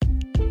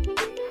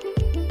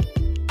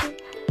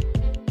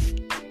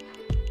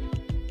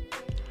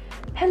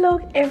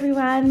Hello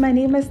everyone, my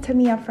name is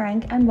Tamia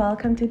Frank and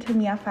welcome to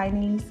Tamia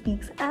Finally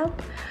Speaks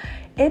Up.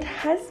 It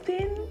has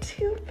been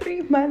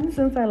 2-3 months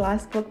since I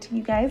last spoke to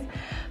you guys,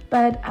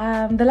 but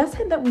the last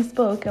time that we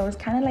spoke, I was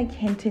kind of like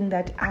hinting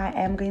that I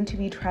am going to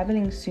be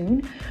traveling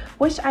soon,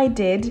 which I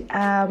did.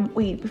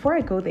 Wait, before I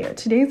go there,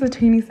 today is the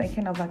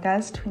 22nd of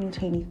August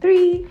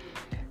 2023,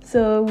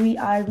 so we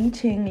are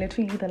reaching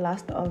literally the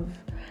last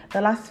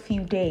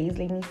few days,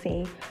 let me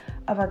say,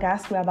 of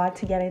August. We're about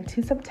to get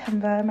into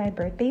September, my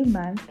birthday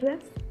month.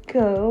 Let's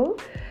go.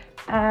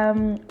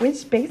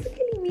 Which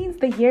basically means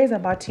the year is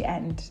about to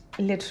end.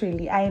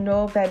 Literally, I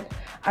know that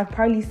I've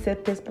probably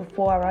said this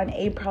before around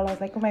April. I was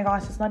like, oh my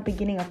gosh, it's not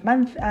beginning of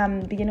month,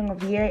 beginning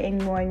of year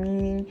anymore.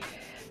 Meaning,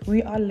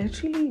 we are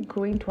literally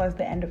going towards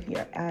the end of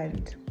year,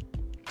 and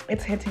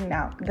it's hitting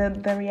now.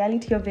 The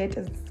reality of it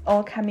is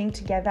all coming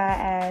together,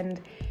 and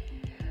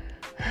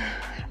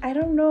I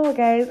don't know,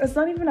 guys. It's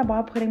not even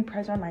about putting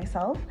pressure on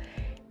myself.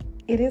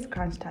 It is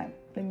crunch time.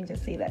 Let me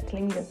just say that.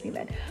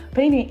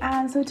 But anyway,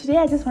 so today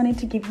I just wanted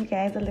to give you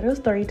guys a little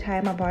story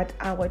time about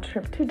our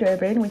trip to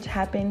Durban, which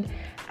happened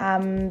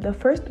the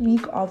first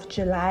week of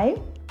July.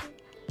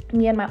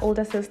 Me and my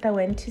older sister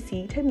went to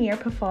see Tamir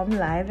perform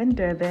live in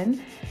Durban.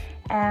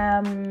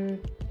 The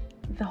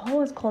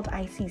hall is called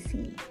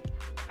ICC.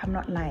 I'm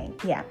not lying.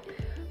 Yeah.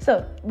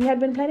 So we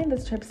had been planning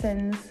this trip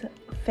since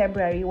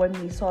February when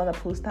we saw the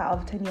poster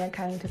of Tamir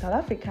coming to South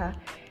Africa,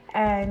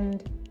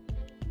 and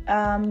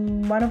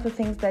one of the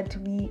things that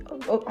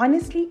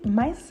honestly,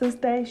 my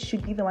sister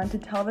should be the one to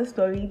tell the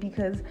story,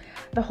 because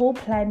the whole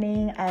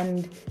planning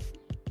and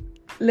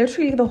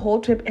literally the whole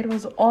trip, it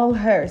was all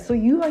her. So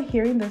you are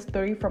hearing the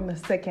story from the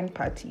second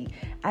party.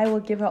 I will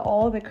give her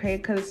all the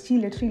credit because she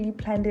literally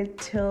planned it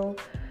till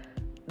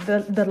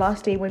the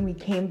last day when we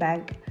came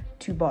back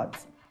to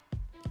Bods.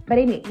 But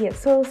anyway, yeah,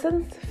 so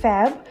since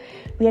Feb,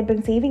 we had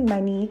been saving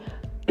money,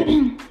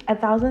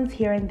 thousands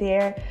here and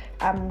there.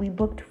 We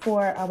booked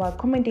for our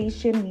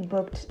accommodation, we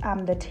booked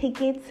the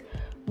tickets,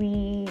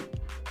 we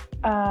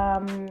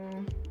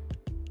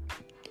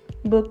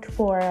booked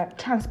for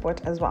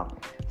transport as well.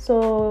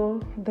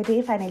 So the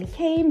day finally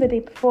came. The day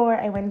before,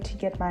 I went to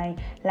get my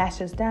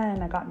lashes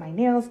done, I got my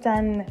nails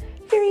done.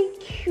 Very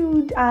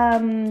cute,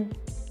 kind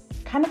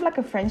of like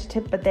a French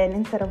tip, but then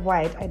instead of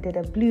white, I did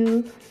a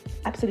blue.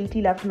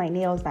 Absolutely loved my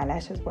nails. My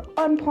lashes were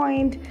on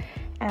point.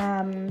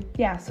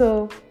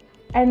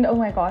 And oh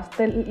my gosh,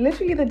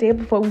 literally the day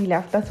before we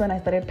left, that's when I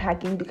started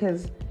packing,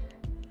 because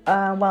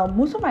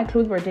most of my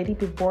clothes were dirty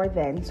before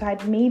then. So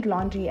I'd made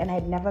laundry and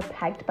I'd never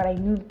packed, but I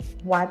knew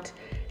what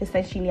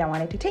essentially I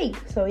wanted to take.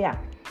 So yeah,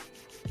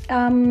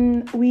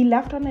 we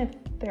left on a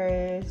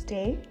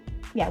Thursday.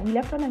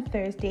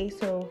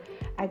 So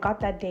I got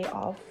that day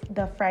off,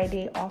 the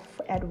Friday off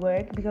at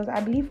work, because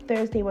I believe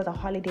Thursday was a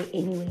holiday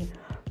anyway.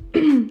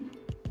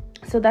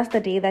 So that's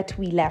the day that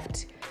we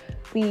left.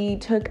 We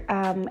took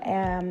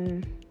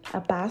a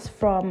bus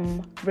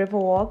from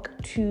Riverwalk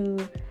to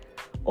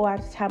OR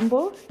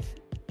Tambo,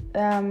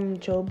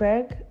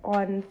 Joburg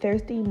on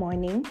Thursday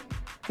morning.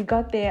 We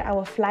got there,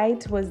 our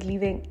flight was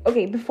leaving.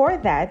 Okay, before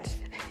that,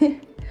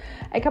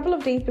 a couple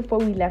of days before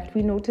we left,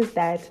 we noticed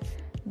that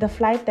the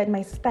flight that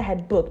my sister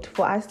had booked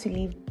for us to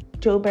leave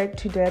Joburg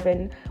to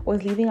Durban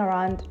was leaving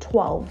around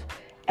 12.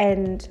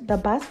 And the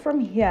bus from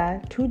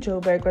here to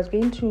Joburg was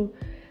going to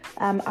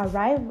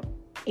arrive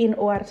in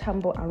OR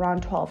Tambo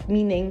around 12,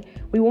 meaning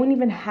we won't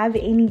even have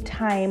any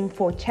time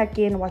for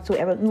check-in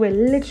whatsoever. We were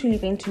literally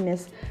going to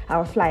miss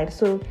our flight.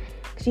 So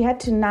she had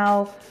to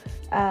now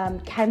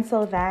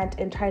cancel that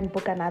and try and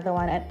book another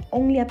one. And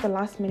only at the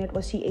last minute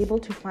was she able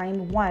to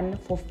find one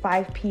for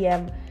 5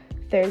 p.m.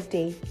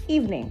 Thursday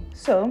evening.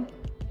 So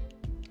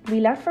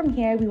we left from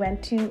here. We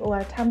went to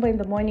OR Tambo in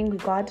the morning. We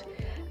got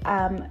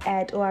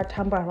at OR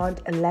Tambo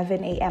around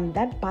 11 a.m.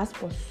 That bus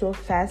was so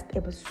fast.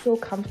 It was so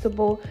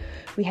comfortable.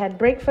 We had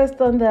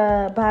breakfast on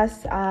the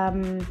bus,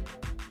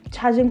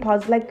 charging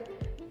pods. Like,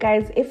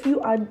 guys, if you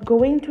are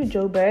going to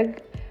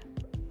Joburg,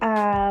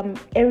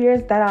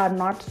 areas that are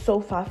not so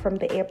far from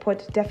the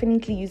airport,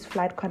 definitely use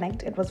Flight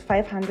Connect. It was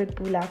 500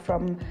 Bula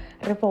from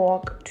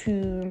Riverwalk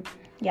to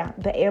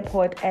the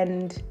airport,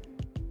 and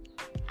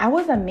I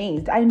was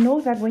amazed. I know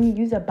that when you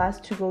use a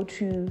bus to go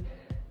to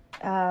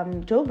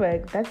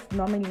Joburg, that's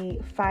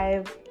normally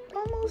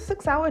almost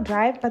 6 hour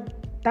drive, but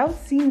that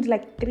seemed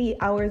like 3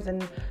 hours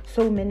and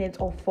so minutes,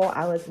 or 4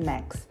 hours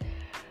max.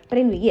 But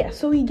anyway, yeah,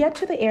 so we get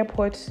to the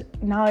airport.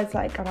 Now it's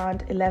like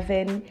around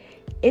 11.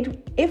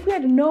 If we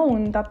had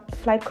known that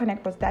Flight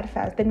Connect was that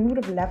fast, then we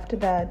would have left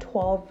the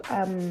 12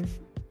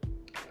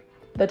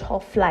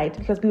 flight,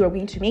 because we were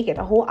going to make it.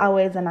 A whole hour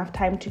is enough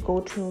time to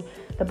go to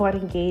the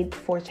boarding gate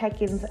for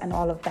check-ins and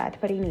all of that.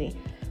 But anyway,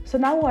 so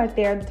now we're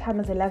there, the time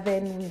is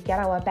 11, we get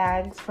our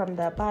bags from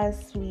the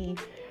bus, we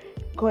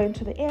go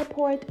into the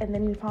airport, and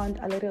then we found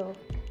a little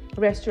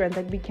restaurant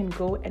that we can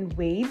go and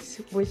wait,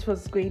 which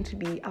was going to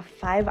be a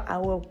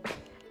 5-hour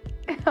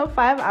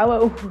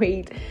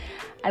wait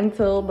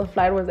until the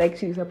flight was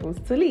actually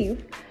supposed to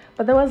leave.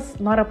 But that was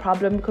not a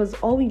problem, because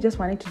all we just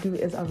wanted to do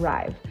is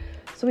arrive.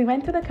 So we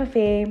went to the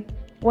cafe,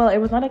 well, it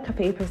was not a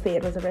cafe per se,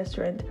 it was a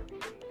restaurant.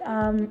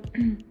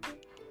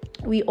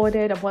 We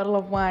ordered a bottle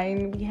of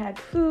wine, we had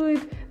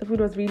food. The food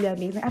was really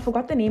amazing. I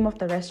forgot the name of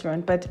the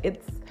restaurant, but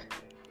it's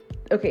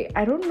okay.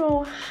 I don't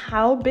know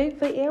how big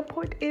the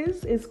airport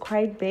is. It's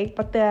quite big,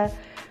 but the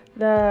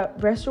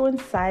restaurant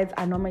sides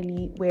are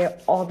normally where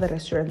all the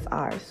restaurants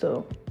are,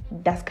 so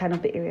that's kind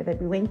of the area that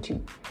we went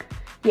to.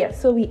 Yeah,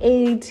 so we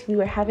ate, we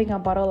were having a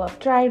bottle of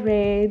dry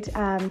red,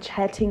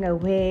 chatting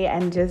away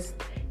and just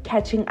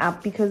catching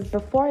up, because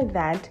before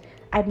that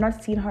I'd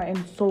not seen her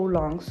in so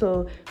long,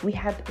 so we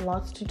had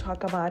lots to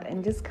talk about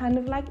and just kind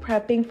of like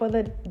prepping for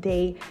the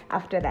day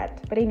after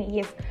that. But anyway,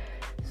 yes,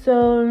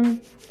 so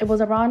it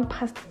was around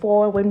past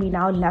 4 when we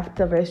now left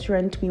the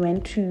restaurant. We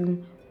went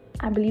to,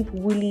 I believe,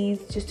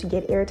 Woolies just to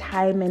get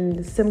airtime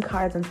and SIM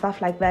cards and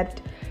stuff like that.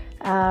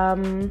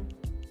 And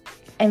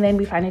then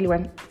we finally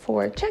went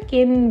for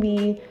check-in.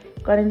 We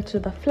got into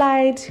the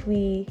flight.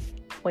 We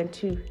went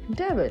to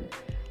Durban.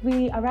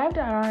 We arrived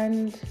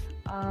around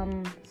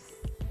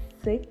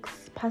 6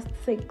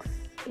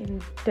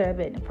 in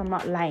Durban, if I'm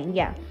not lying.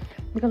 Yeah,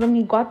 because when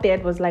we got there,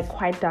 it was like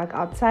quite dark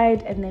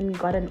outside, and then we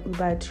got an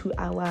Uber to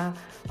our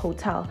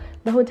hotel.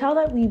 The hotel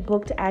that we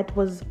booked at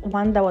was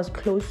one that was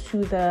close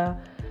to the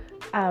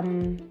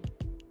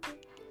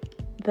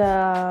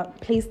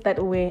place that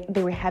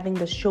they were having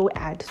the show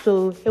at.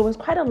 So it was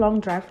quite a long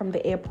drive from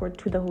the airport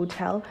to the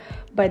hotel,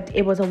 but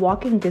it was a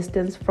walking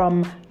distance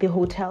from the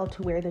hotel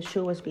to where the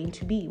show was going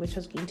to be, which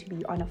was going to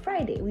be on a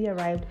Friday. We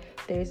arrived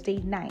Thursday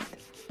night.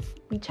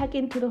 We check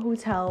into the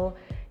hotel.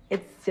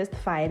 It's just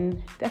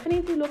fine.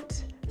 Definitely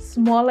looked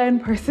smaller in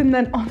person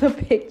than on the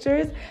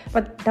pictures,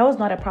 but that was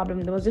not a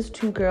problem. There was just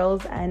 2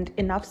 girls and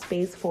enough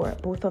space for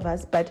both of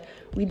us, but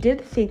we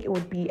did think it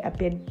would be a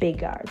bit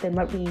bigger than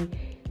what we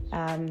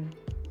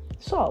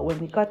saw when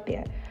we got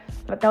there,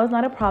 but that was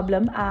not a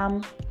problem.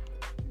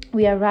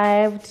 We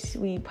arrived,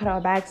 we put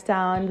our bags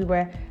down. We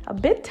were a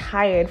bit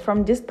tired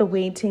from just the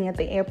waiting at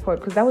the airport,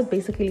 because that was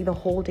basically the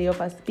whole day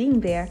of us being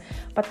there,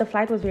 but the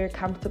flight was very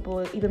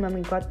comfortable. Even when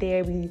we got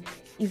there, we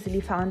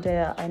easily found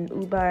an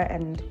Uber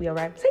and we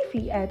arrived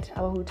safely at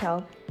our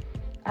hotel.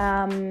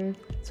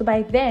 So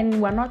by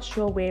then, we're not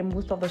sure where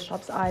most of the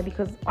shops are,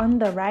 because on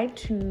the ride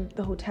to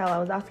the hotel, I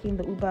was asking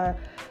the Uber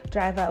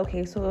driver,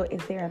 okay, so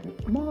is there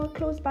a mall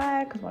close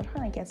by? Because we're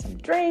trying to get some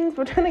drinks,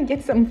 we're trying to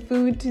get some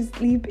food to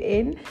sleep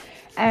in.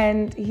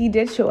 And he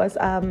did show us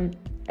a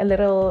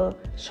little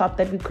shop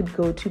that we could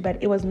go to,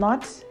 but it was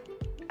not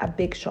a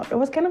big shop. It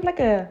was kind of like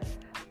a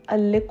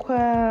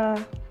liquor,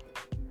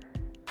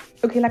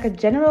 okay, like a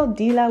general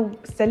dealer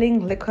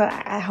selling liquor.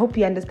 I hope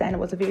you understand. It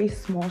was a very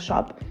small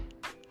shop,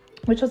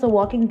 which was a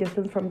walking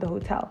distance from the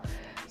hotel.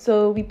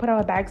 So we put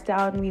our bags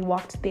down, we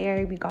walked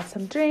there, we got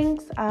some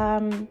drinks.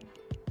 I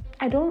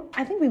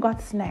think we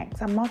got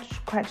snacks. I'm not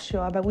quite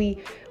sure, but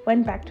we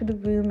went back to the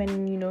room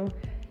and,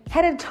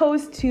 had a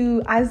toast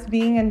to us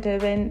being in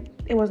Durban.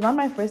 It was not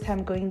my first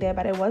time going there,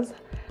 but it was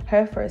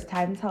her first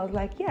time. So I was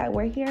like, yeah,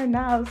 we're here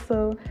now,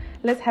 so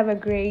let's have a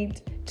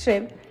great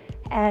trip.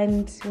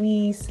 And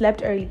we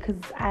slept early,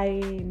 because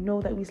I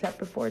know that we slept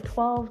before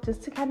 12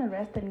 just to kind of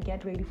rest and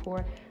get ready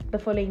for the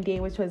following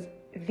day, which was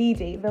the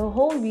day, the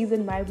whole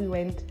reason why we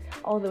went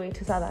all the way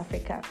to South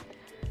Africa.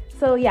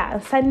 So yeah,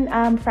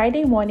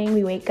 Friday morning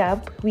we wake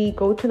up, we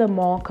go to the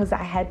mall because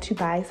I had to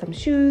buy some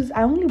shoes.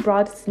 I only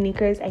brought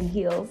sneakers and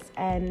heels,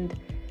 and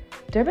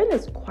Durban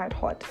is quite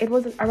hot. It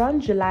was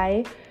around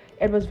July.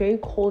 It was very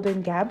cold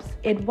in Gabs.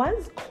 It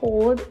was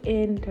cold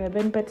in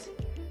Durban, but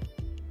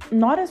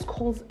not as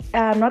cold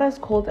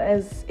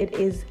as it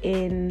is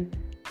in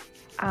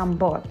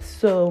Bots.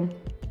 So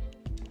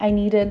I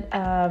needed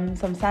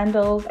some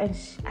sandals, and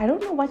I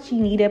don't know what she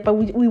needed, but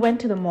we went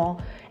to the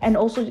mall, and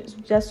also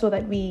just so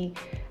that we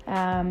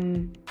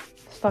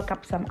stock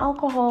up some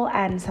alcohol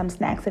and some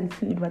snacks and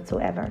food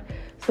whatsoever.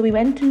 So we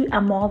went to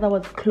a mall that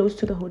was close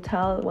to the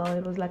hotel. Well,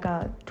 it was like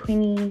a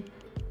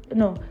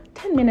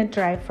 10-minute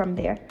drive from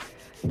there.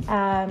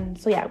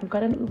 So yeah, we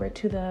got an Uber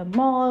to the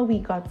mall. We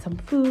got some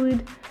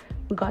food,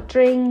 we got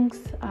drinks.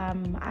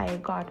 I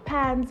got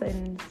pants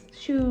and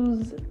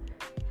shoes.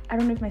 I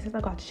don't know if my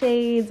sister got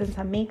shades and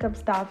some makeup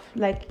stuff,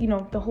 like,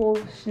 the whole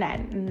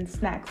shenanigans and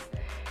snacks.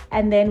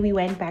 And then we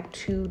went back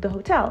to the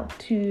hotel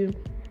to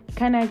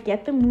kind of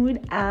get the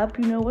mood up,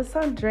 with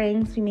some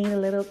drinks. We made a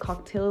little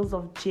cocktails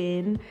of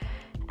gin,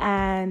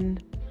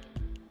 and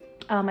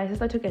my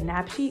sister took a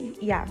nap. She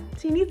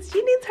needs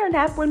her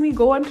nap when we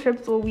go on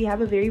trips or we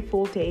have a very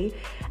full day.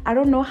 I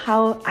don't know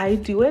how I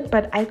do it,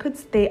 but I could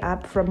stay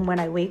up from when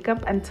I wake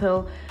up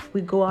until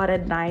we go out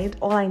at night.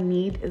 All I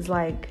need is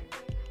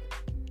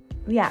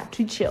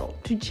to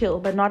chill,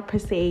 but not per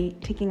se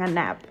taking a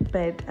nap.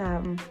 But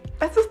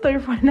that's a story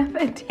for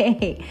another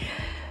day.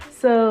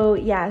 So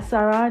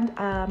around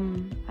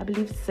I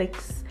believe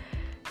 6,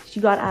 she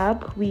got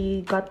up.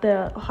 We got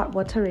the hot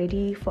water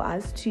ready for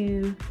us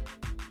to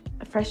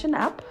freshen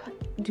up,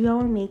 do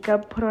our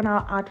makeup, put on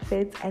our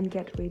outfits, and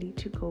get ready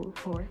to go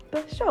for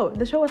the show.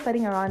 The show was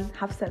starting around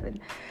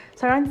 6:30.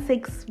 So around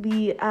 6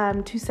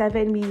 to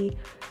 7 we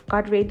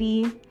got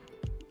ready.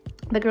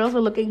 The girls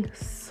were looking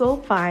so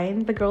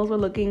fine. The girls were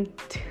looking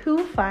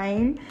too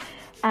fine.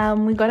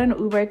 We got an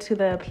Uber to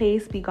the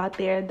place. We got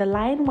there. The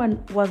line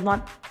one was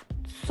not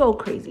so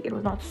crazy. It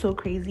was not so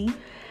crazy.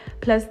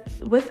 Plus,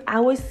 with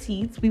our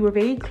seats, we were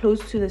very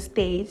close to the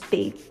stage.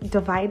 They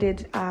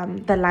divided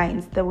the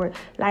lines. There were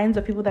lines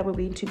of people that were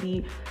going to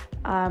be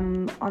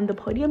on the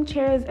podium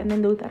chairs, and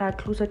then those that are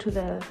closer to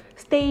the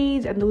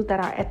stage, and those that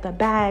are at the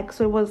back.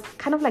 So it was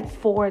kind of like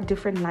 4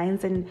 different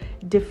lines and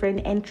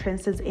different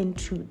entrances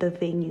into the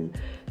venue.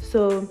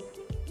 So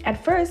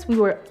at first we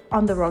were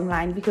on the wrong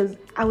line, because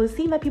I was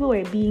seeing that people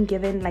were being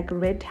given like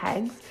red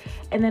tags,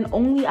 and then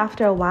only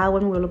after a while,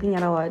 when we were looking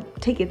at our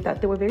tickets,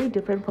 that they were very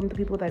different from the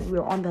people that we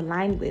were on the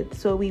line with.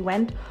 So we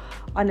went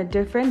on a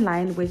different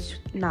line, which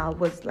now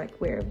was like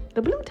where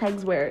the blue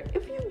tags were.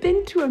 If you've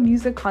been to a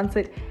music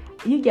concert,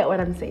 you get what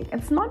I'm saying.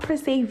 It's not per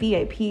se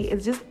VIP.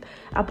 It's just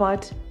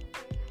about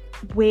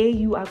where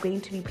you are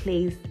going to be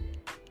placed,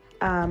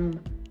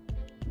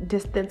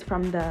 distance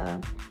from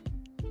the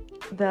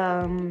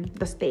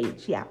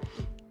stage. Yeah.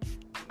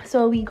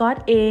 So we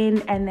got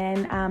in, and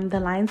then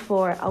the lines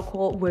for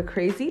alcohol were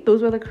crazy.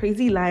 Those were the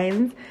crazy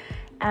lines.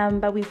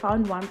 But we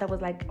found one that was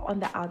like on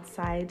the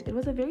outside. It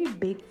was a very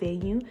big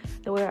venue.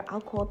 There were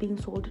alcohol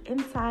being sold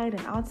inside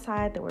and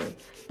outside. There were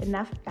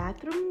enough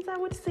bathrooms, I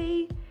would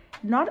say.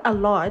 Not a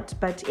lot,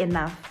 but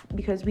enough,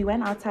 because we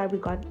went outside, we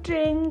got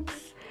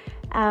drinks.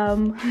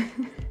 I'm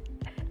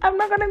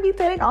not going to be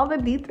telling all the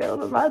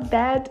details about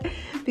that,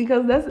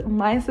 because that's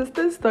my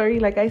sister's story,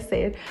 like I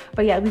said.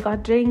 But yeah, we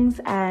got drinks,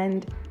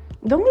 and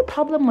the only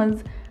problem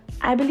was,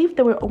 I believe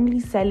they were only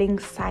selling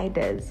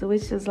ciders,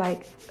 which is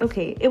like,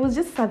 okay, it was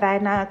just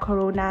Savannah,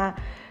 Corona,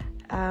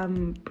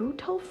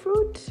 Brutal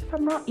Fruit, if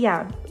I'm not,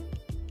 yeah.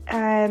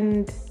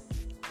 And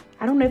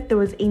I don't know if there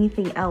was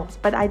anything else,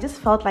 but I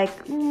just felt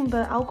like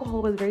the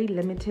alcohol was very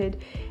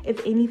limited.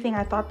 If anything,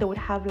 I thought they would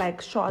have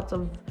like shots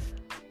or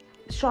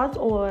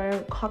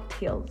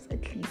cocktails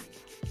at least.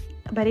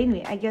 But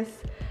anyway, I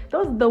guess that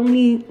was the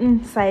only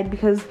side,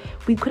 because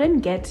we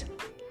couldn't get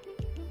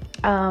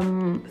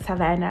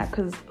Savannah,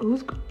 because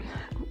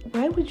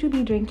why would you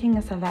be drinking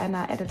a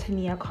Savannah at a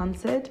Tania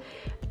concert?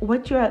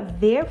 What you're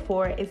there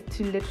for is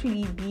to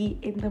literally be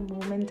in the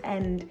moment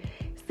and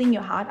sing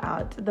your heart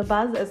out. The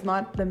buzz is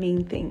not the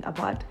main thing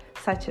about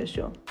such a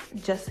show,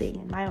 just saying,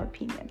 in my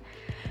opinion.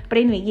 But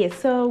anyway, yes,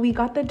 so we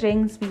got the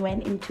drinks. We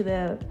went into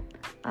the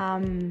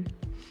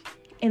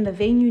in the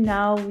venue.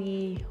 Now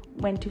we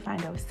went to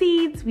find our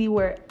seats.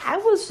 I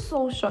was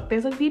so shocked.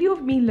 There's a video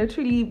of me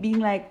literally being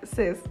like,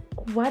 sis,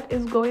 what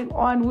is going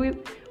on? We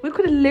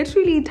could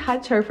literally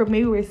touch her from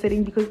where we were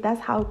sitting, because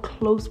that's how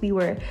close we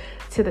were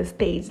to the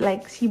stage.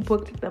 Like, she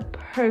booked the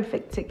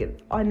perfect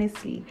ticket,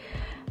 honestly.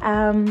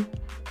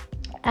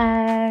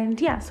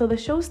 And yeah, so the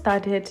show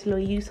started.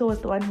 Loyiso was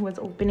the one who was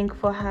opening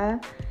for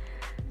her.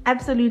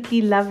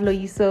 Absolutely love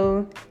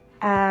Loyiso.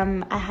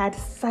 I had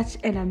such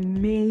an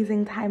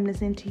amazing time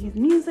listening to his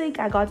music.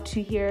 I got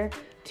to hear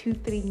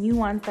 2-3 new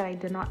ones that I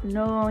did not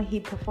know. He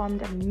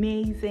performed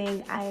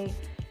amazing.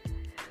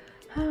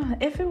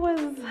 If it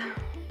was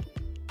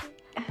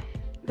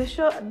the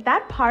show,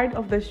 that part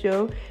of the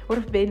show would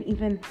have been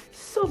even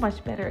so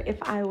much better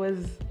if I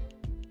was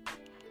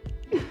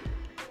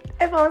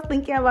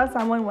thinking about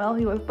someone while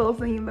he was still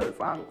singing those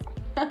songs.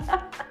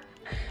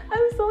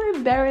 I'm so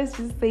embarrassed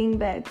just saying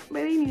that.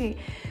 But anyway,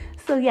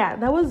 so yeah,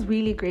 that was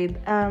really great.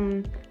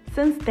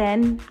 Since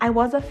then, I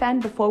was a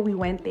fan before we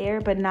went there,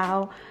 but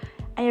now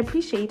I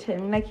appreciate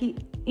him. Like,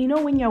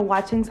 when you're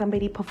watching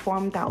somebody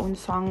perform their own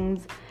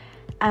songs,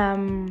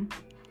 and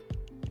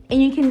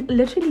you can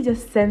literally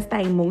just sense the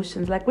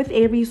emotions. Like, with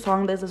every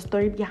song, there's a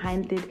story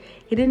behind it.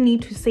 He didn't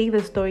need to say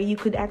the story. You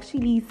could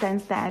actually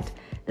sense that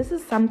this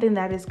is something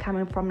that is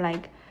coming from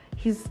like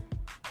his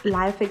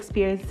life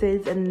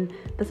experiences, and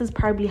this is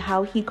probably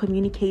how he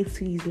communicates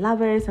to his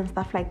lovers and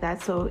stuff like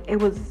that. So it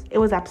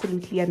was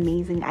absolutely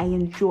amazing. I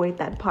enjoyed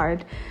that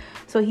part.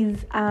 So he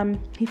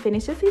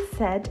finishes his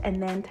set,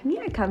 and then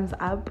Tamia comes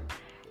up.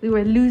 We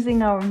were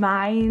losing our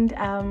mind.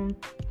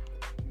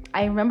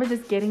 I remember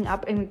just getting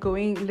up and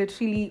going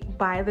literally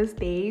by the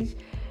stage.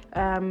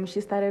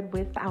 She started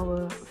with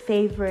our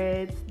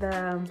favorites.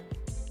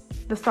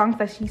 The songs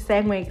that she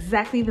sang were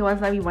exactly the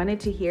ones that we wanted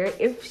to hear.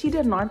 If she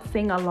did not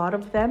sing a lot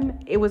of them,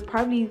 it was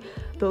probably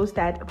those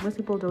that most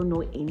people don't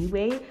know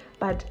anyway,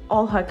 but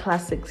all her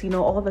classics,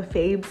 all the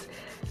faves,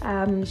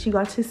 she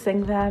got to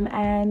sing them,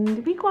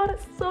 and we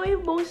got so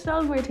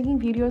emotional. We were taking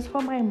videos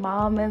for my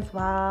mom as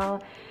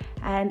well,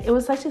 and it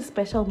was such a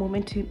special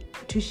moment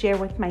to share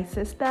with my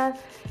sister.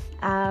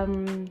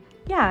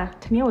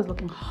 Tamia was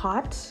looking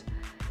hot.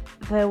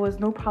 There was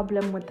no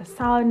problem with the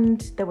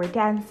sound. They were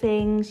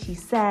dancing. She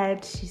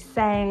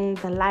sang.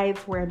 The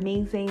lights were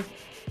amazing.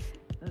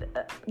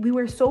 We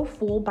were so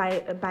full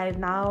by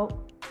now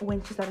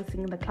when she started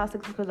singing the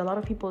classics, because a lot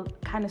of people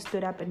kind of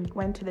stood up and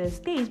went to the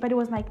stage, but it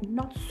was like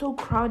not so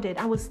crowded.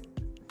 I was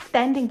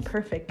standing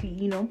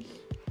perfectly,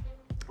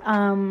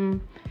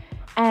 And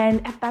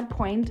at that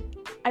point,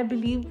 I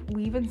believe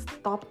we even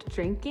stopped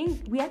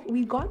drinking.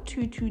 We got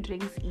two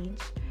drinks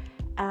each.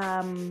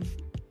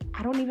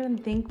 I don't even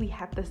think we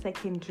had the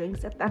second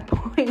drinks at that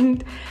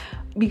point,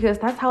 because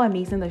that's how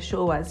amazing the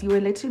show was. You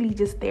were literally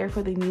just there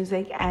for the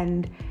music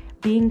and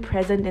being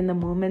present in the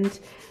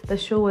moment. The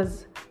show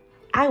was,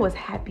 I was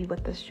happy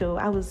with the show.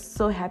 I was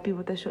so happy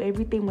with the show.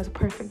 Everything was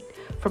perfect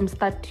from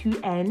start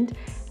to end.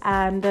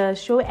 The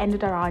show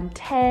ended around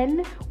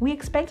 10. We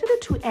expected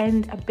it to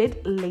end a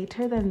bit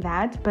later than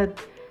that, but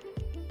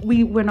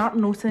we were not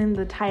noticing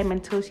the time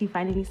until she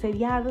finally said,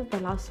 yeah, this is the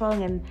last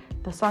song, and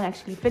the song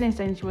actually finished,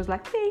 and she was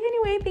like, hey,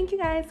 anyway, thank you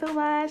guys so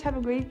much, have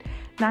a great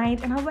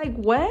night. And I was like,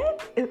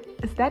 what?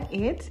 Is that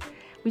it?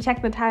 We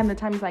checked the time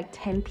is like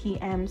 10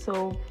 p.m.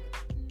 So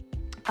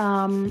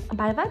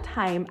by that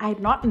time, I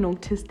had not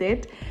noticed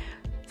it.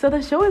 So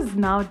the show is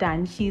now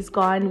done. She's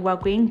gone. We're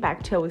going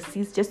back to our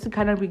seats just to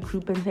kind of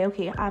regroup and say,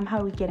 okay, how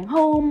are we getting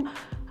home?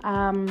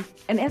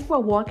 And as we're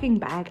walking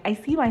back, I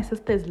see my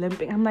sister is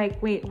limping. I'm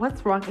like, wait,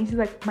 what's wrong? And she's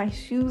like, my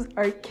shoes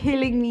are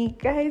killing me.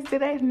 Guys,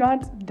 did I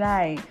not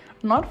die?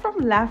 Not from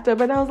laughter,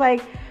 but I was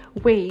like,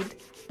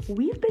 wait,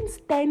 we've been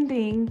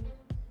standing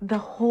the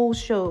whole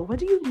show. What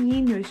do you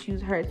mean your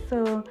shoes hurt?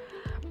 So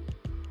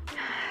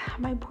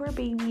my poor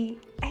baby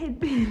had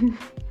been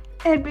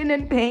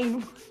in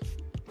pain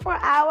for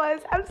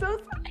hours. I'm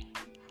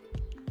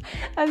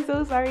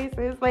so sorry,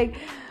 sis. Like,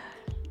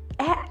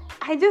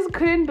 I just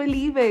couldn't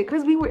believe it,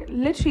 because we were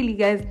literally,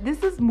 guys,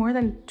 this is more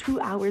than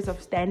 2 hours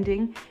of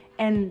standing,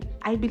 and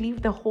I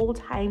believe the whole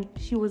time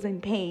she was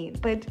in pain,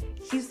 but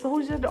she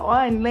soldiered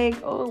on. Like,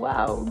 oh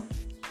wow,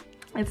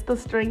 it's the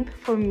strength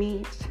for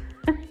me.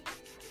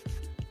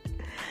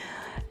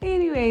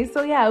 Anyway,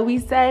 so yeah, we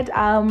said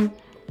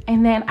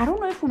and then I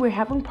don't know if we were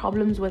having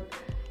problems with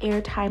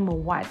airtime or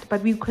what,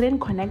 but we couldn't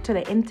connect to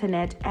the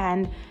internet,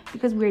 and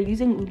because we were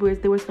using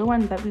Ubers, there was no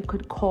one that we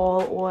could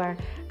call, or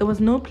there was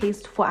no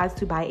place for us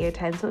to buy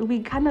airtime. So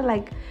we kind of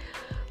like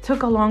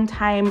took a long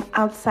time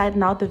outside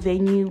now the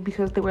venue,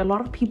 because there were a lot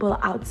of people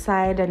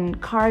outside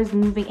and cars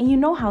moving, and you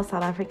know how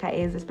South Africa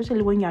is,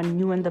 especially when you're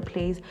new in the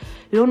place.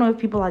 You don't know if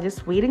people are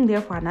just waiting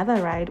there for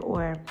another ride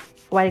or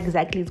what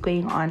exactly is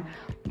going on.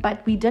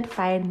 But we did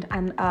find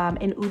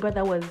an Uber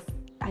that was,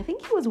 I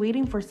think he was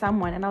waiting for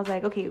someone, and I was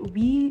like, okay,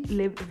 we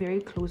live very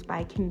close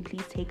by, can you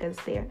please take us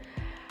there?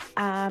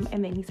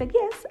 And then he said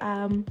yes.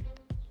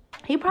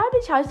 He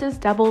probably charged us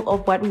double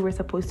of what we were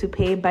supposed to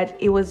pay, but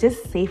it was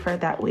just safer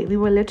that way. We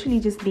were literally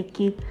just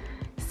making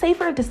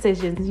safer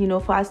decisions, you know,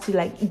 for us to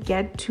like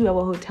get to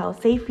our hotel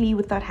safely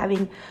without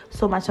having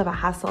so much of a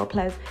hassle.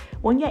 Plus,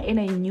 when you're in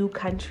a new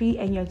country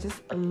and you're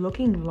just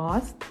looking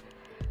lost,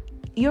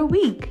 you're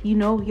weak, you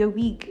know, you're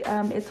weak.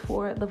 It's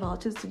for the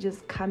vultures to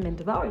just come and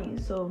devour you.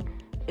 So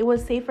it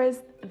was safer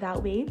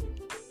that way.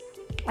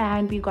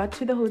 And we got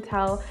to the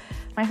hotel.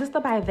 My sister,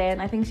 by then,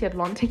 I think she had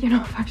long taken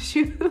off her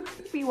shoes.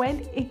 We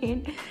went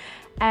in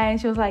and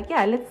she was like,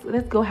 yeah,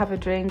 let's go have a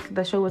drink.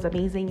 The show was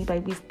amazing,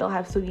 but we still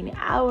have so many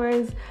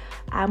hours.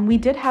 We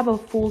did have a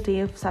full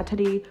day of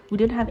Saturday. We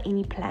didn't have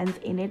any plans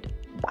in it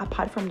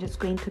apart from just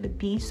going to the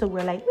beach. So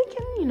we're like, we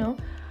can, you know,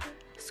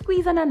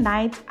 squeeze on a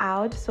night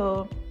out.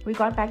 So we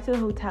got back to the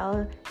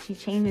hotel. She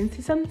changed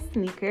into some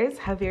sneakers,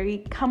 her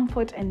very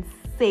comfort and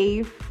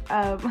safe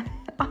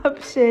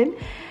option.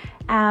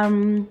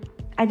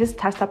 I just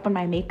touched up on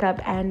my makeup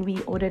and we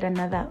ordered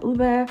another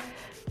Uber.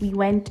 We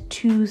went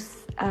to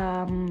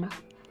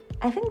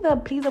I think the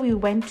place that we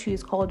went to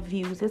is called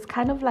Views. It's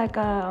kind of like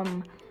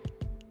and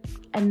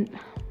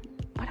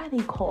what are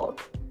they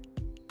called?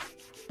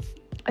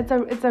 It's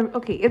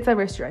a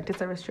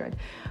restaurant.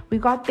 We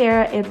got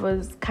there, it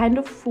was kind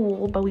of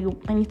full, but we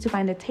managed to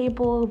find a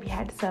table. We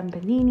had some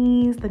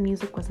paninis, the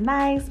music was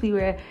nice. We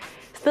were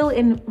still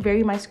in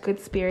very much good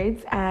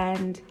spirits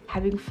and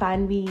having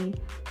fun. We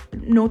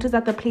noticed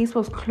that the place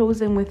was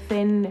closing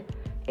within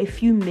a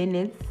few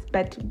minutes,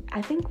 but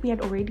I think we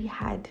had already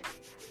had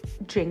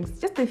drinks,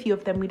 just a few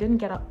of them. We didn't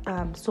get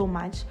so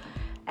much.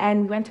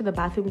 And we went to the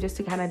bathroom just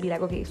to kind of be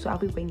like, okay, so are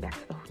we going back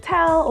to the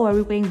hotel or are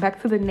we going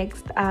back to the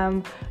next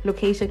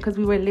location? Because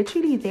we were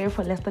literally there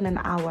for less than an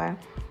hour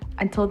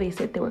until they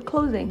said they were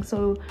closing.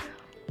 So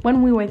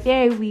when we were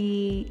there,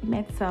 we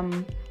met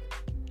some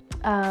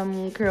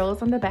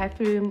girls in the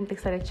bathroom. They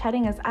started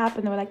chatting us up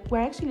and they were like, we're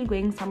actually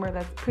going somewhere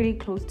that's pretty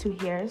close to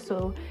here.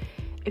 So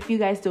if you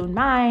guys don't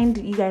mind,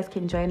 you guys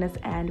can join us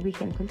and we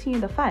can continue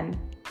the fun.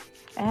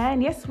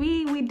 And yes,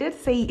 we did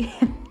say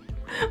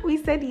we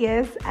said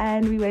yes,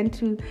 and we went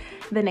to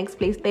the next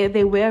place.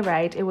 They were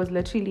right. It was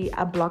literally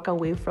a block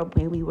away from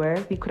where we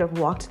were. We could have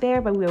walked there,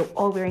 but we were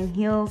all wearing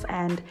heels,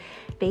 and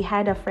they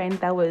had a friend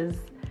that was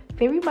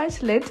very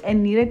much lit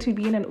and needed to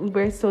be in an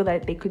Uber so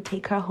that they could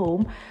take her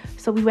home.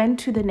 So we went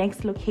to the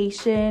next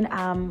location.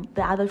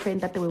 The other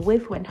friend that they were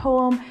with went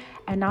home,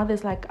 and now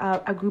there's like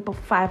a group of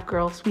 5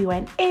 girls. We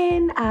went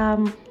in.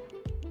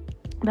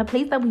 The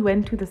place that we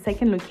went to, the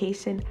second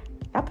location,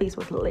 that place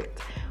was lit.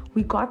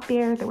 We got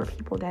there were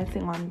people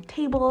dancing on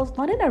tables,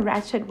 not in a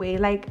ratchet way.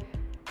 Like,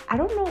 I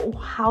don't know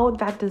how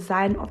that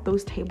design of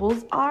those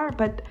tables are,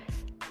 but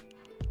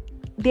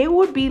there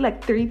would be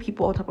like 30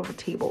 people on top of a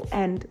table,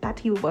 and that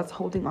table was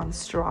holding on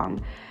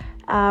strong.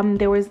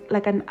 There was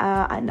like an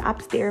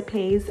upstairs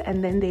place,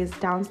 and then there's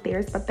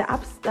downstairs, but the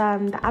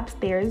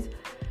upstairs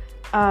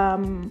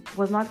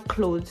was not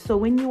closed. So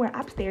when you were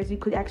upstairs, you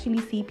could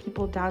actually see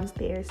people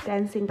downstairs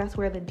dancing. That's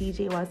where the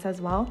DJ was as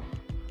well.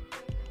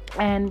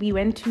 And we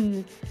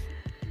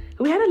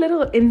had a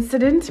little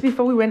incident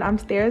before we went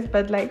upstairs,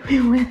 but like we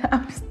went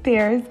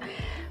upstairs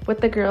with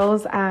the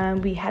girls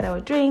and we had our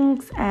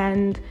drinks,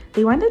 and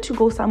they wanted to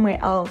go somewhere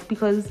else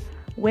because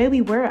where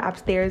we were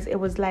upstairs, it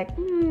was like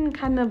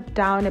kind of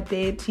down a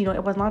bit, you know.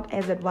 It was not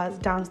as it was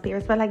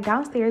downstairs, but like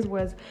downstairs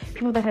was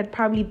people that had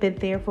probably been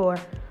there for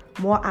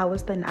more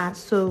hours than us,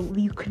 so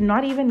we could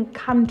not even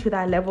come to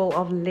that level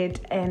of lit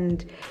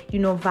and, you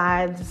know,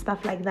 vibes and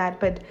stuff like that.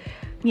 But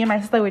me and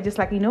my sister were just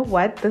like, you know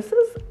what, this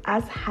is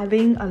us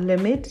having a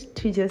limit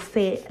to just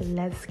say,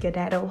 let's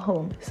skedaddle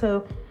home.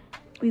 So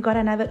we got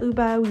another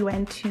Uber. We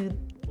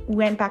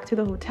went back to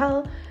the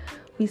hotel.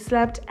 We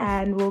slept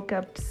and woke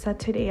up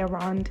Saturday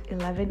around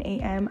 11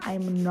 a.m.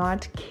 I'm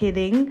not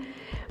kidding.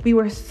 We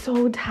were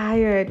so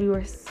tired. We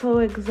were so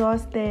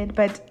exhausted,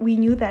 but we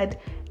knew that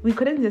we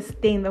couldn't just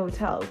stay in the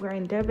hotel. We're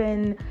in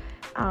Durban.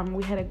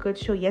 We had a good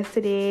show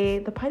yesterday.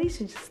 The party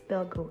should just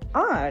still go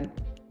on.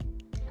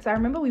 So I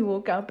remember we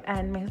woke up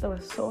and my sister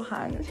was so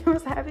hung. She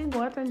was having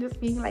water and just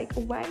being like,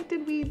 why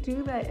did we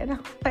do that? And I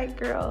was like,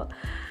 girl,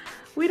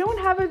 we don't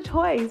have a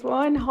choice. We're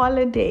on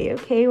holiday,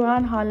 okay? We're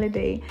on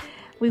holiday.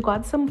 We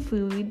got some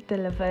food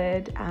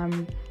delivered,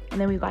 and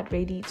then we got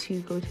ready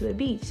to go to the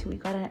beach. We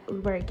got an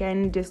Uber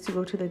again just to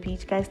go to the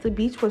beach. Guys, the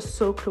beach was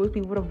so close.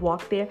 We would have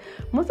walked there.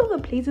 Most of the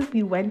places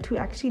we went to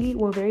actually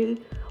were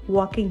very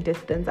walking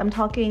distance. I'm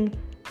talking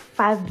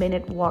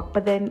 5-minute walk.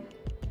 But then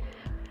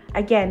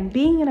again,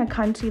 being in a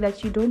country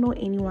that you don't know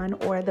anyone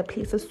or the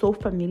places so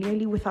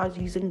familiarly without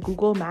using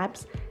Google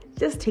Maps,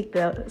 just take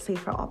the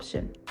safer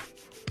option.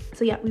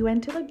 So yeah, we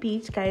went to the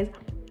beach, guys.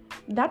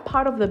 That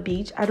part of the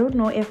beach, I don't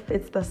know if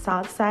it's the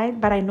south side,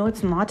 but I know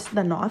it's not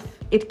the north.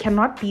 It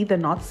cannot be the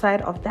north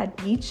side of that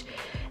beach.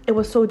 It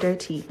was so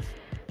dirty.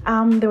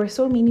 There were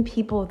so many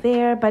people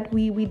there, but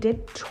we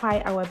did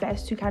try our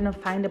best to kind of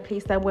find a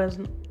place that was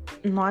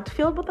not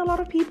filled with a lot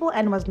of people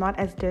and was not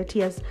as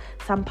dirty as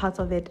some parts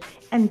of it.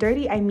 And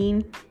dirty, I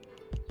mean,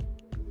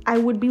 I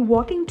would be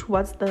walking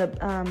towards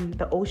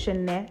the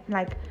ocean there,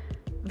 like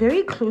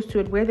very close to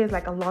it, where there's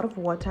like a lot of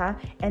water,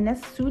 and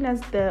as soon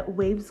as the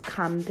waves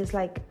come, there's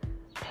like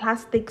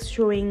plastics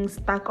showing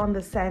stuck on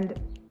the sand.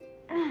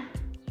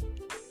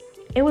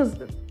 I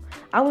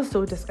was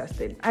so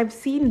disgusted. I've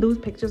seen those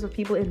pictures of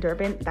people in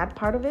Durban, that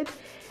part of it,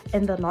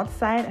 and the north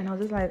side, and I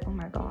was just like, oh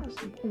my gosh,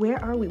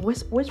 where are we?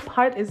 Which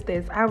part is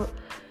this?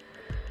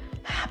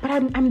 But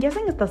I'm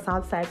guessing it's the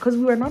south side because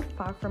we were not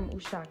far from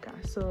Ushaka.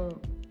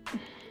 So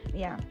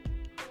yeah.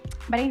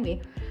 But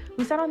anyway,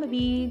 we sat on the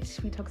beach,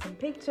 we took some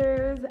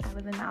pictures. I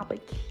was in our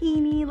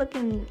bikini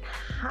looking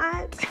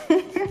hot.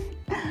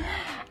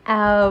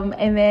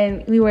 And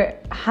then we were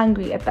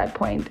hungry at that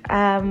point.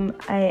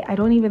 I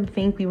don't even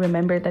think we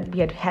remembered that we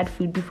had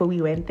food before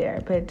we went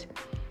there. But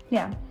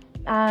yeah,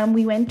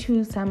 we went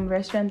to some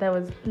restaurant that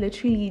was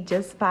literally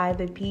just by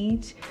the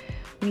beach.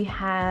 We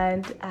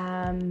had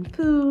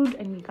food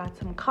and we got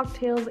some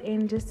cocktails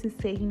in just to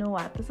say, you know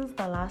what, this is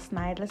the last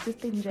night. Let's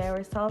just enjoy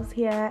ourselves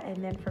here.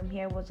 And then from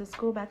here, we'll just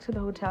go back to the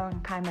hotel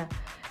and kind of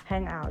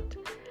hang out.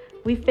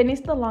 We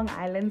finished the Long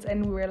Islands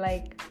and we were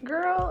like,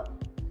 girl,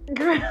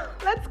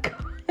 let's go.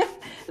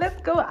 Let's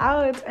go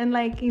out and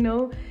like, you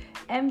know,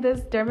 end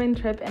this Durban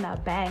trip in a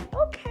bang.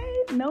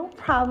 Okay, no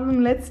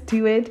problem. Let's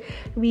do it.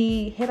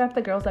 We hit up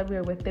the girls that we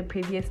were with the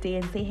previous day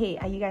and say, hey,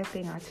 are you guys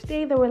going out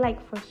today? They were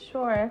like, for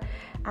sure.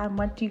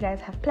 What do you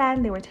guys have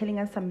planned? They were telling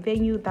us some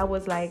venue that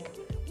was like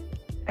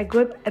a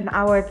good an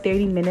hour,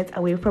 30 minutes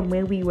away from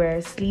where we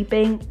were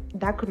sleeping.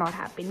 That could not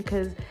happen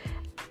because,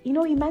 you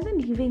know, imagine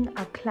leaving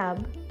a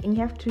club and you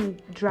have to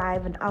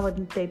drive an hour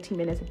and 30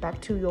 minutes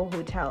back to your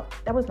hotel.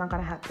 That was not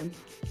going to happen.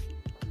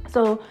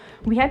 So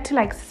we had to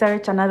like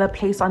search another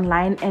place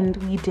online, and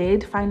we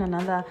did find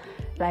another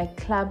like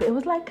club. It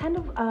was like kind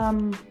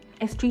of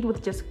a street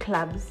with just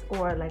clubs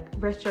or like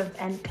restaurants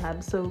and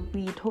clubs. So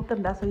we told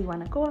them that's where we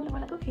want to go, and they were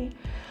like, okay,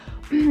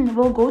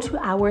 we'll go to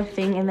our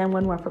thing, and then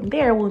when we're from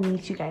there, we'll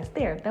meet you guys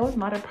there. That was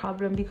not a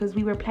problem because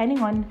we were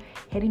planning on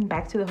heading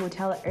back to the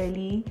hotel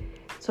early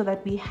so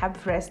that we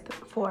have rest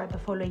for the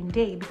following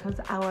day because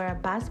our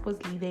bus was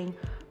leaving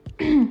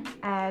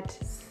at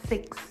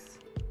 6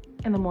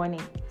 in the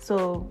morning,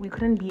 so we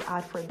couldn't be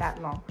out for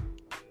that long.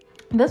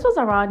 This was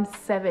around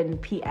 7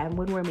 p.m.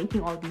 when we were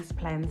making all these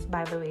plans,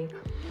 by the way.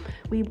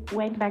 We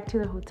went back to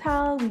the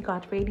hotel, we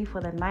got ready for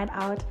the night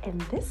out,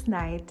 and this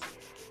night,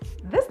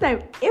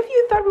 if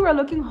you thought we were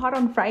looking hot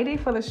on Friday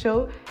for the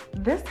show,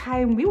 this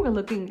time we were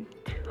looking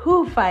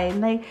too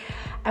fine. Like,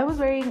 I was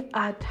wearing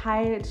a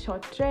tight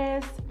short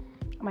dress,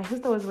 my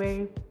sister was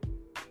wearing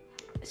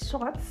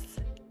shorts,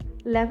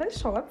 leather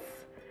shorts,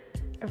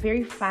 a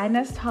very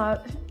finest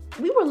top.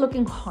 We were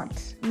looking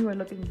hot. We were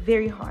looking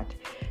very hot.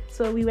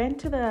 So we went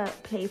to the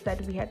place that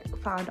we had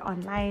found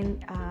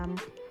online.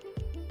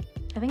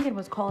 I think it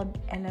was called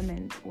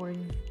Element or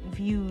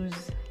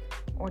Views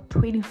or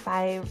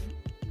 25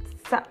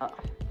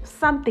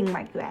 something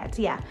like that.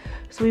 Yeah,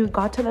 so we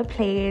got to the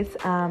place.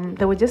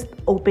 They were just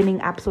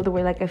opening up, so there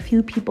were like a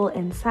few people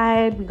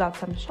inside. We got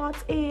some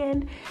shots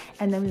in,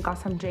 and then we got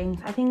some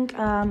drinks. I think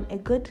a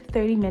good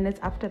 30 minutes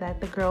after that,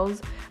 the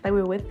girls that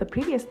we were with the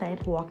previous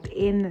night walked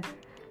in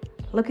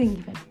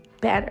looking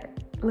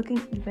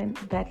even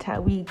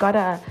better. We got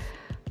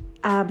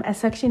a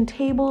section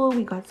table,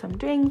 we got some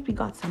drinks, we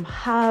got some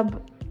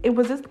hub. It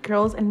was just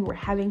girls, and we were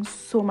having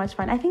so much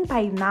fun. I think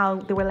by now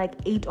there were like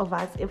 8 of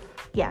us.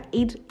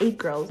 Eight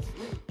girls.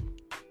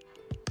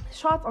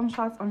 Shots on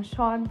shots on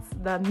shots.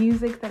 The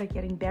music started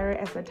getting better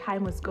as the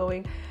time was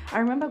going. I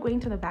remember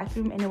going to the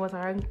bathroom, and it was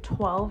around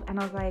 12,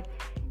 and I was like,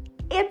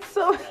 it's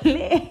so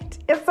late,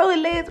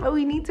 but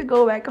we need to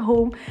go back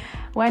home.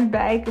 Went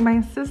back.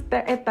 My sister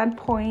at that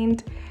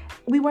point,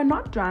 we were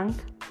not drunk,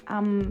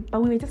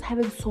 but we were just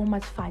having so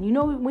much fun. You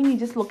know, when you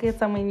just look at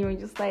someone, you're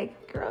just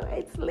like, girl,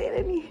 it's late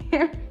in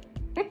here.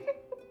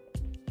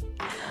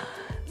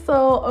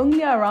 So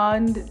only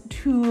around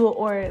 2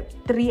 or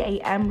 3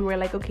 a.m. we were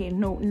like, okay,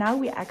 no, now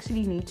we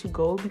actually need to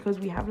go, because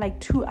we have like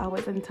 2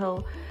 hours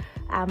until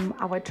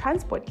our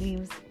transport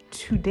leaves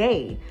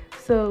today.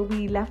 So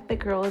we left the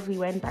girls, we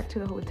went back to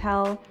the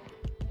hotel.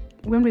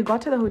 When we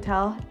got to the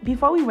hotel,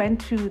 before we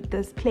went to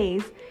this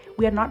place,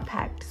 we are not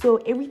packed, so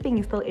everything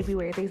is still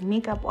everywhere. There's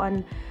makeup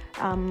on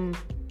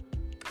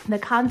the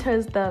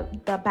counters,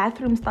 the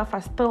bathroom stuff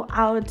are still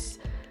out,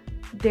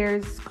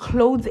 there's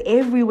clothes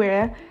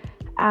everywhere.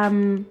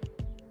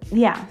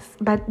 Yes,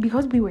 but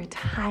because we were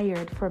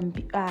tired from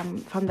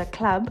the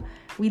club,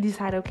 we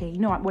decided, okay, you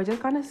know what, we're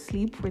just gonna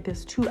sleep for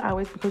this 2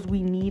 hours because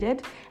we need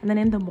it, and then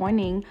in the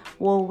morning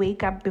we'll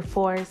wake up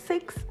before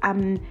 6,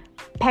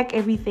 pack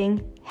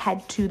everything,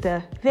 head to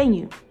the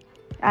venue.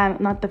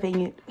 Not the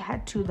venue,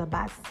 head to the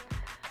bus.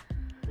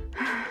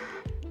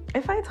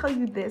 If I tell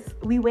you this,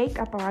 we wake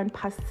up around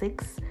past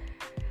 6.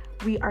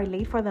 We are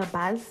late for the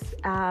bus.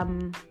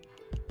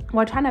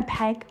 We're trying to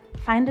pack,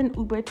 find an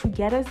Uber to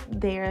get us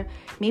there.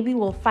 Maybe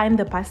we'll find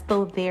the bus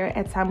still there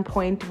at some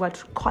point. We're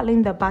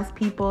calling the bus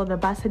people. The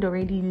bus had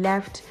already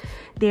left.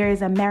 There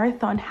is a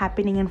marathon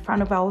happening in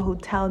front of our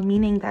hotel,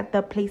 meaning that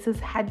the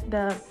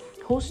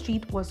whole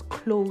street was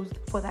closed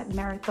for that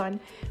marathon.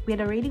 We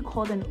had already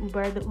called an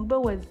Uber. The Uber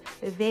was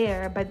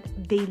there, but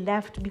they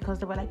left because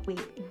they were like,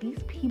 wait, these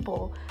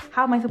people,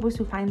 how am I supposed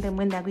to find them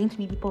when there are going to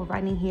be people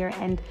running here?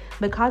 And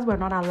the cars were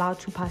not allowed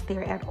to pass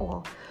there at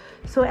all.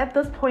 So at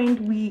this point,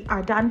 we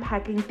are done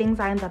packing. Things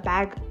are in the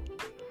bag.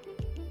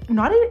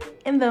 Not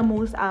in the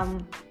most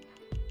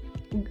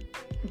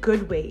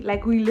good way.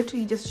 Like, we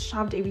literally just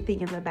shoved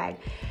everything in the bag.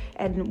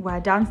 And we're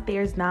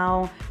downstairs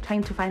now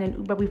trying to find an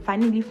Uber. We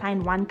finally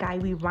find one guy.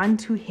 We run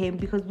to him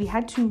because we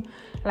had to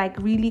like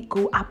really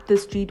go up the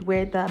street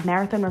where the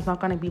marathon was not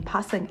going to be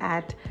passing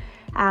at.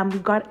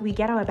 We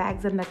get our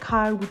bags in the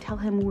car. We tell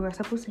him we were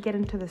supposed to get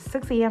into the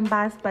 6 a.m.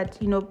 bus, but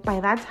you know, by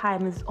that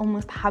time it's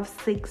almost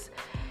 5:30,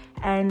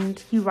 and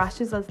he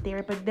rushes us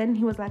there. But then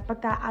he was like,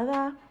 but there are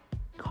other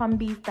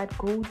combis that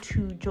go to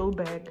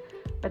Joburg,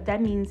 but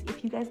that means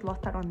if you guys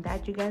lost out on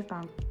that, you guys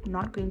are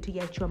not going to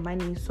get your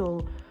money.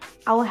 So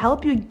I'll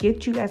help you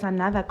get you guys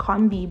another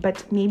combi,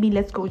 but maybe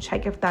let's go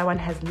check if that one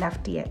has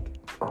left yet.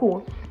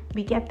 Cool.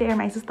 We get there.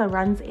 My sister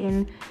runs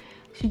in.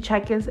 She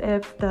checks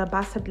if the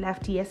bus had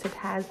left. Yes, it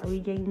has. Are we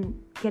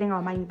getting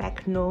our money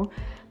back? No.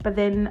 But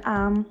then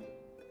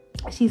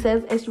she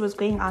says, as she was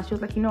going out, she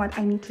was like, you know what,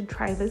 I need to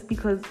try this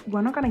because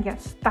we're not gonna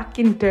get stuck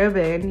in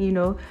Durban, you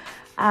know.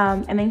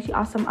 And then she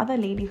asked some other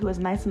lady who was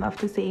nice enough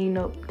to say, you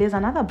know, there's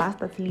another bus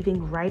that's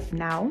leaving right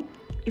now.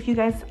 If you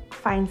guys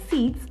find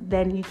seats,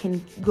 then you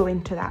can go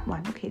into that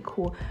one. Okay,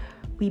 cool.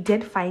 We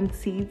did find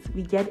seats.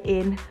 We get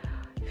in,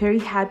 very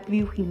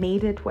happy. We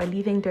made it. We're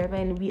leaving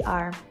Durban. We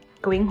are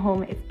going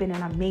home. It's been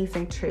an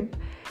amazing trip.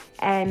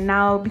 And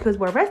now, because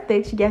we're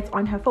rested, she gets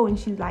on her phone.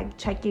 She's like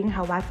checking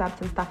her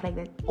WhatsApps and stuff like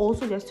that.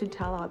 Also, just to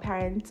tell our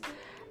parents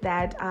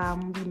that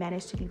we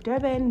managed to leave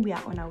Durban. We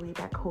are on our way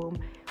back home.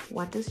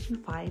 What does she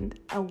find?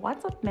 A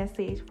WhatsApp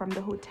message from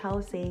the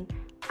hotel saying,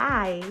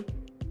 I,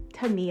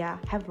 Tamia,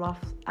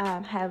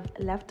 have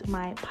left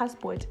my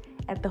passport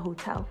at the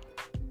hotel.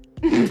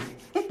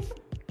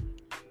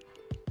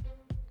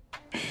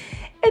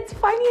 It's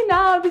funny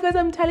now because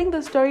I'm telling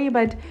the story,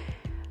 but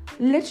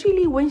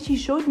literally when she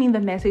showed me the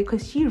message,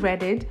 because she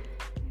read it,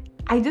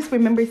 I just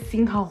remember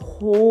seeing her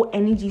whole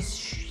energy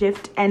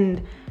shift,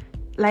 and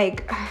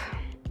like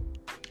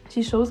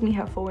she shows me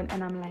her phone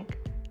and I'm like,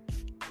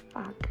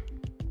 fuck,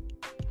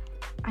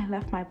 I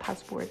left my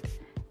passport.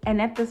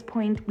 And at this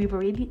point, we've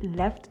already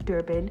left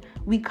Durban.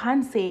 We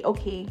can't say,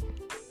 okay,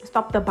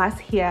 stop the bus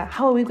here.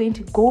 How are we going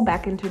to go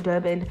back into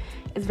Durban?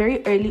 It's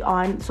very early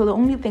on. So the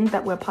only things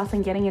that were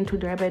passing getting into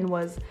Durban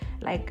was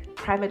like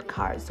private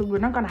cars. So we're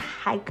not going to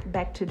hike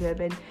back to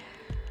Durban.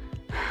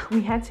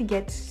 We had to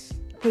get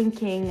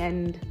thinking,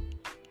 and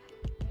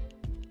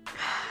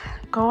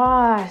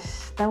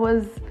gosh, that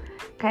was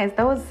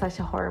such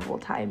a horrible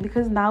time,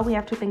 because now we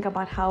have to think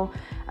about how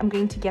I'm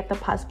going to get the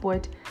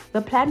passport.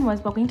 The plan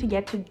was we're going to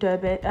get to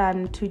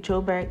Durban, to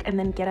Joburg, and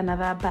then get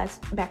another bus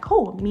back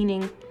home,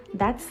 meaning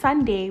that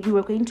Sunday we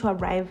were going to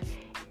arrive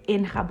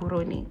in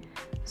Gaborone.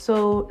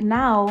 So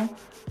now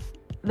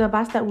the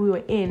bus that we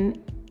were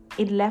in,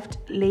 it left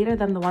later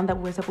than the one that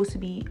we were supposed to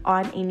be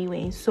on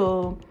anyway.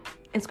 So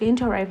it's going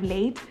to arrive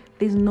late.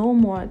 There's no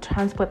more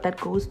transport that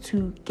goes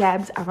to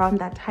Gabs around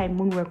that time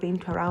when we're going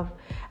to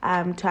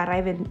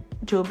arrive in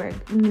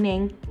Joburg.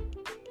 Meaning,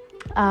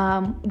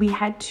 we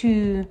had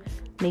to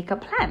make a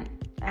plan,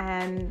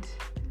 and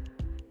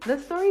the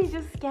story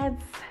just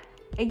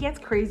gets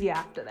crazy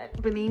after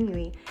that. But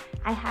anyway,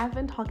 I have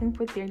been talking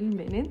for 30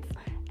 minutes,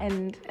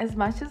 and as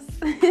much as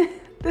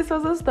this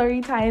was a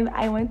story time,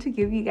 I want to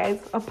give you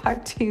guys a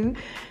part 2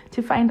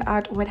 to find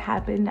out what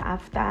happened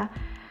after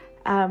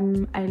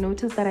I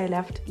noticed that I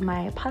left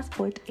my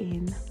passport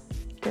in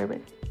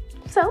Durban.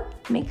 So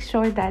make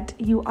sure that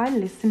you are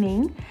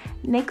listening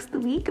next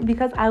week,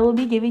 because I will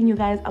be giving you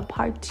guys a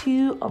part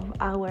 2 of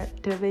our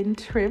Durban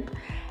trip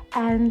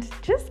and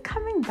just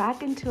coming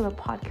back into a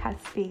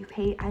podcast space.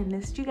 Hey, I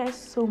missed you guys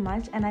so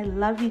much, and I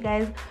love you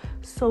guys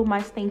so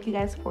much. Thank you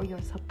guys for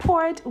your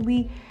support.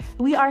 We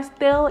are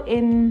still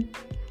in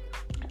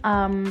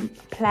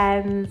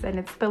plans, and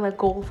it's still a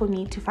goal for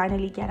me to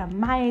finally get a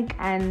mic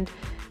and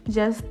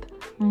just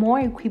more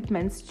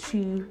equipments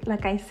to,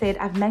 like I said,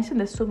 I've mentioned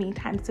this so many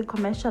times, to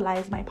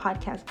commercialize my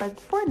podcast. But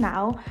for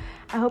now,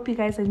 I hope you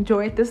guys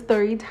enjoyed the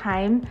story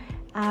time.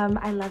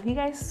 I love you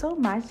guys so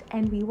much,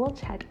 and we will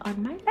chat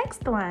on my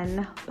next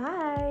one.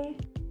 Bye.